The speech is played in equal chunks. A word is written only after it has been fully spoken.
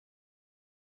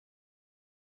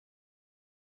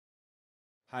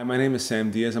Hi, my name is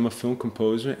Sam Diaz. I'm a film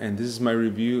composer, and this is my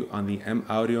review on the M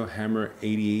Audio Hammer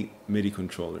 88 MIDI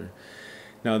controller.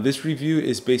 Now, this review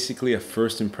is basically a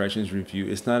first impressions review.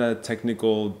 It's not a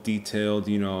technical, detailed,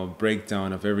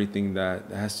 breakdown of everything that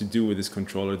has to do with this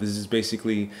controller. This is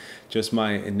basically just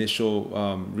my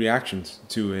initial reactions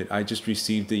to it. I just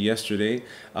received it yesterday.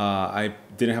 I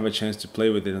didn't have a chance to play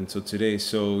with it until today,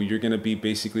 so you're gonna be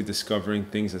basically discovering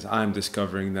things as I'm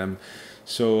discovering them.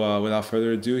 So without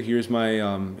further ado, here's my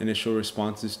initial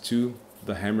responses to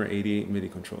the Hammer 88 MIDI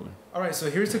controller. All right, so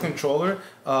here's the controller.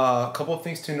 A couple of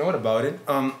things to note about it.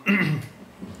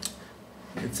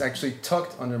 It's actually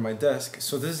tucked under my desk.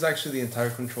 So this is actually the entire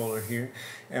controller here.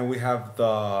 And we have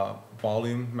the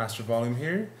volume, master volume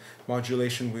here,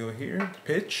 modulation wheel here,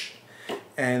 pitch.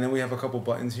 And then we have a couple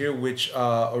buttons here, which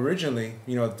originally,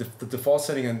 the default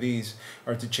setting on these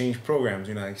are to change programs,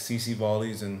 like CC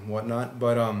volleys and whatnot.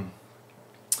 But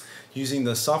using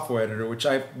the software editor, which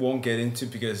I won't get into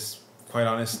because quite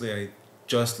honestly, I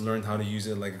just learned how to use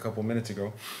it like a couple minutes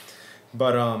ago.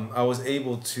 But I was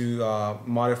able to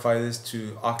modify this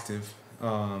to octave,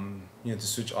 to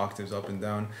switch octaves up and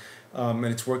down. And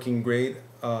it's working great.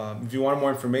 If you want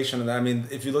more information on that, I mean,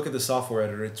 if you look at the software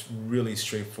editor, it's really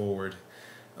straightforward.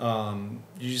 You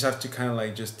just have to kind of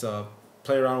like just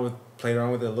play around with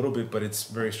it a little bit, but it's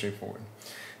very straightforward.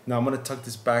 Now I'm gonna tuck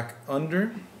this back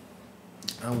under.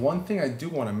 And one thing I do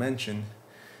want to mention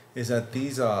is that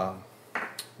these,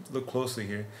 look closely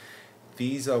here,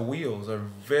 these wheels are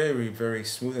very, very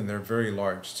smooth, and they're very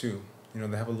large too.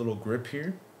 They have a little grip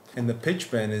here, and the pitch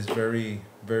bend is very,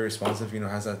 very responsive.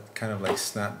 Has that kind of like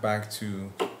snap back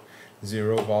to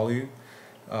zero volume.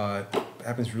 It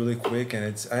happens really quick, and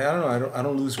it's I don't know, I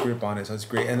don't lose grip on it, so it's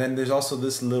great. And then there's also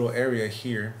this little area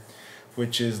here,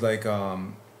 which is like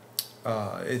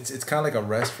it's kind of like a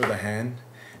rest for the hand.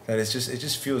 That it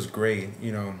just feels great,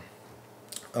 when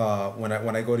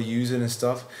I go to use it and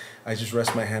stuff, I just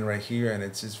rest my hand right here, and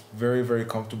it's just very, very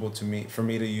comfortable for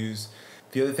me to use.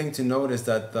 The other thing to note is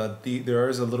that there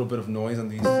is a little bit of noise on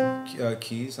these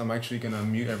keys. I'm actually gonna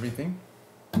mute everything.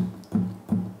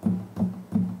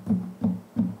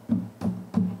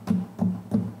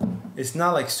 It's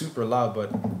not like super loud,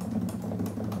 but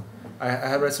I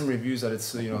had read some reviews that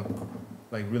it's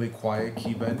like really quiet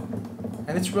key bend,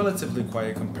 and it's relatively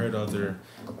quiet compared to other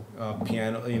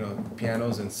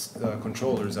pianos and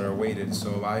controllers that are weighted.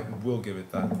 So I will give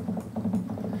it that.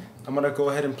 I'm gonna go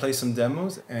ahead and play some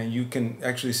demos, and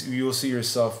you'll see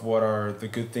yourself what are the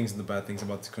good things and the bad things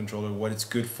about the controller, what it's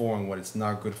good for and what it's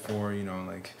not good for.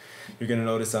 Like you're gonna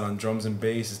notice that on drums and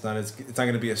bass, it's not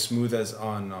gonna be as smooth as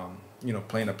on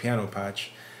playing a piano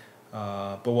patch.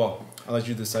 But well, I'll let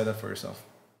you decide that for yourself.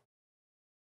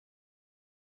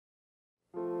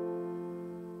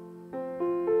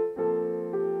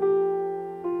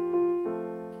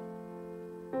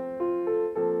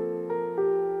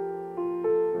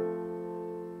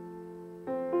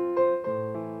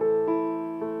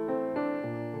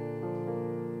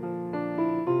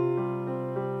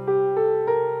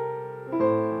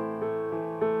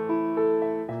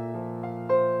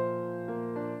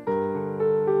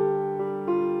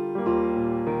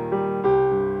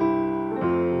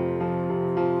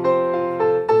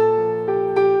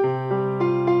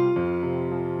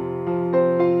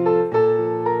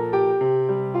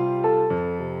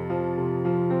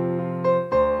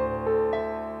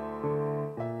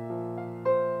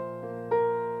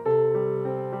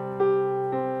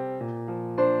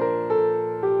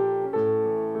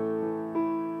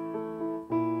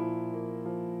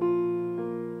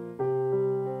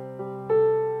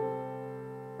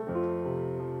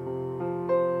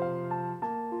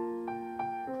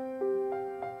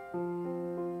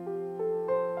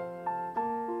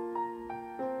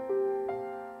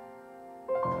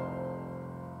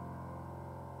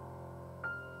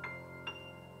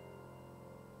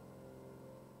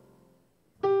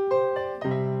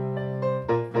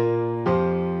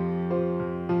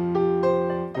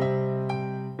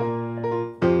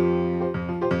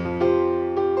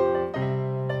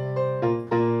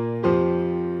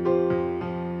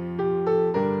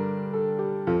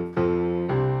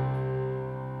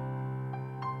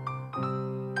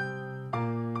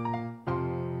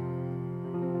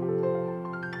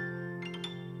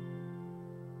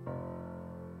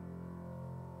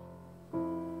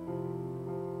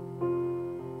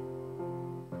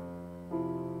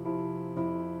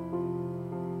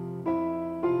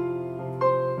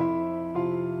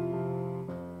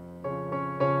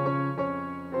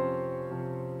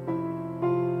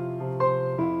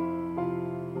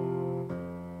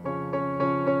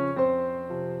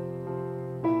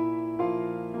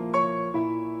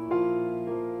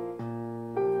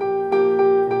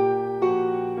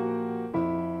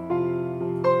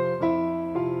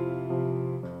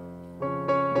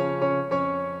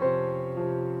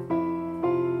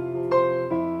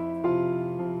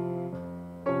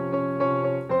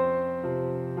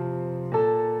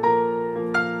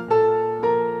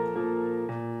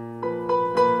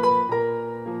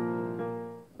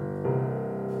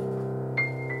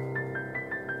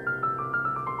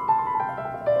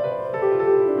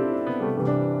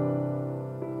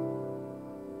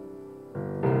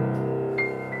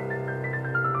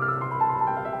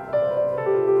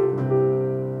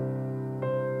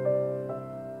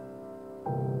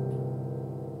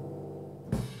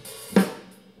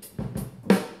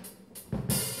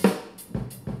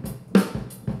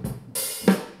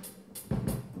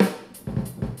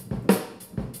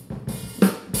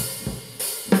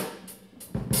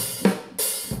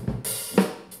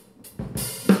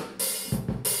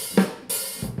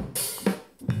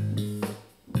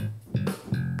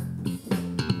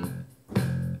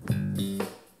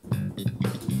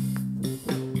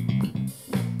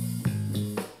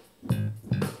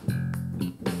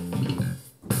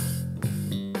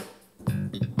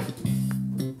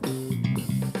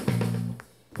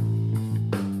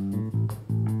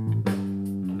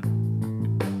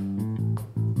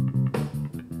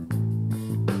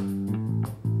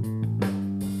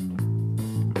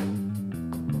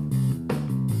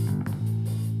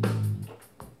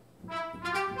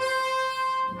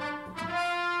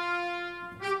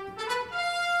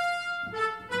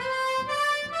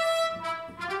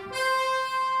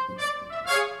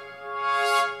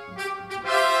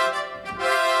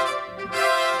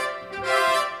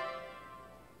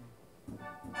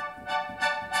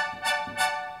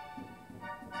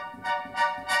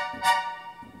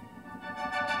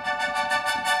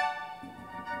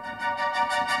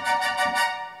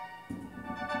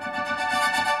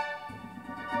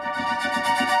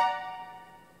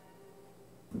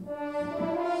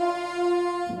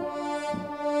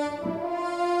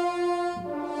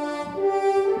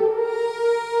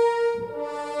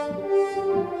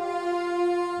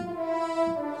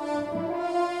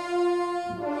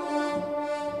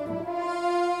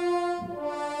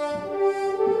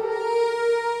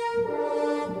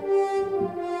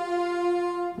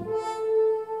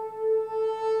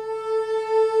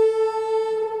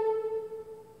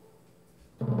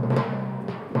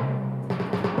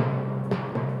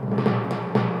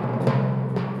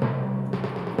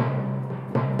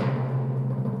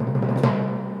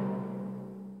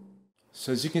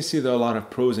 So as you can see, there are a lot of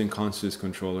pros and cons to this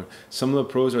controller. Some of the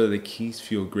pros are that the keys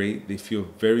feel great. They feel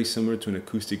very similar to an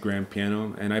acoustic grand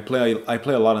piano. And I play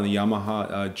a lot on the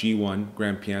Yamaha G1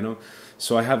 grand piano.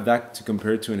 So I have that to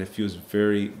compare to, and it feels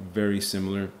very, very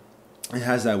similar. It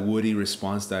has that woody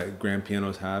response that grand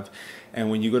pianos have, and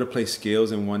when you go to play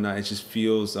scales and whatnot, it just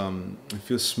feels it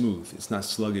feels smooth. It's not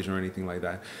sluggish or anything like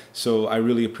that. So I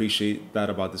really appreciate that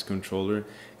about this controller.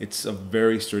 It's a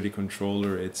very sturdy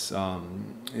controller. It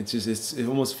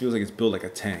almost feels like it's built like a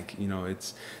tank. You know,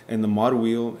 and the mod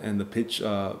wheel and the pitch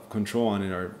control on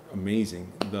it are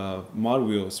amazing. The mod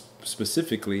wheel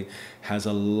specifically has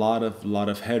a lot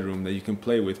of headroom that you can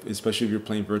play with, especially if you're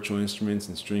playing virtual instruments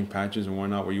and string patches and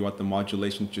whatnot, where you want the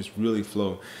modulation to just really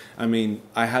flow. I mean,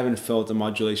 I haven't felt a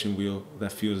modulation wheel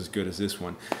that feels as good as this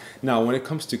one. Now, when it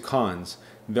comes to cons,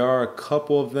 there are a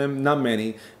couple of them, not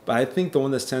many, but I think the one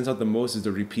that stands out the most is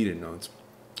the repeated notes.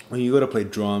 When you go to play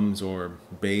drums or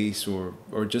bass or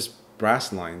just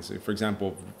brass lines, for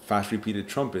example, fast repeated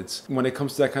trumpets, when it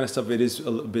comes to that kind of stuff, it is a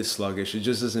little bit sluggish. It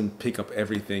just doesn't pick up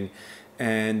everything.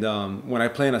 And when I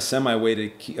play on a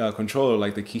semi-weighted controller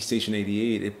like the Keystation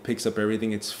 88, it picks up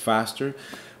everything. It's faster.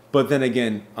 But then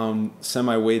again,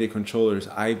 semi-weighted controllers,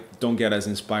 I don't get as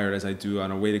inspired as I do on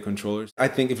a weighted controller. I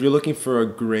think if you're looking for a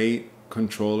great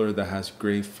controller that has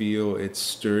great feel, it's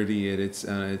sturdy, it's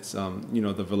you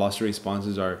know, the velocity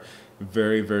responses are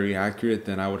very, very accurate,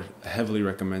 then I would heavily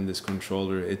recommend this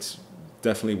controller. It's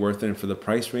definitely worth it, and for the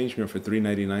price range, you know, for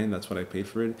 $399, that's what I paid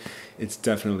for it, it's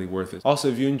definitely worth it. Also,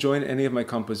 if you enjoyed any of my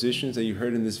compositions that you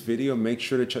heard in this video, make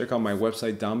sure to check out my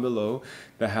website down below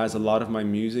that has a lot of my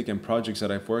music and projects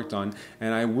that I've worked on,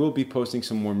 and I will be posting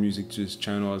some more music to this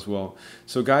channel as well.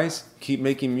 So guys, keep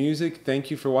making music. Thank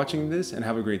you for watching this, and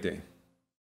have a great day.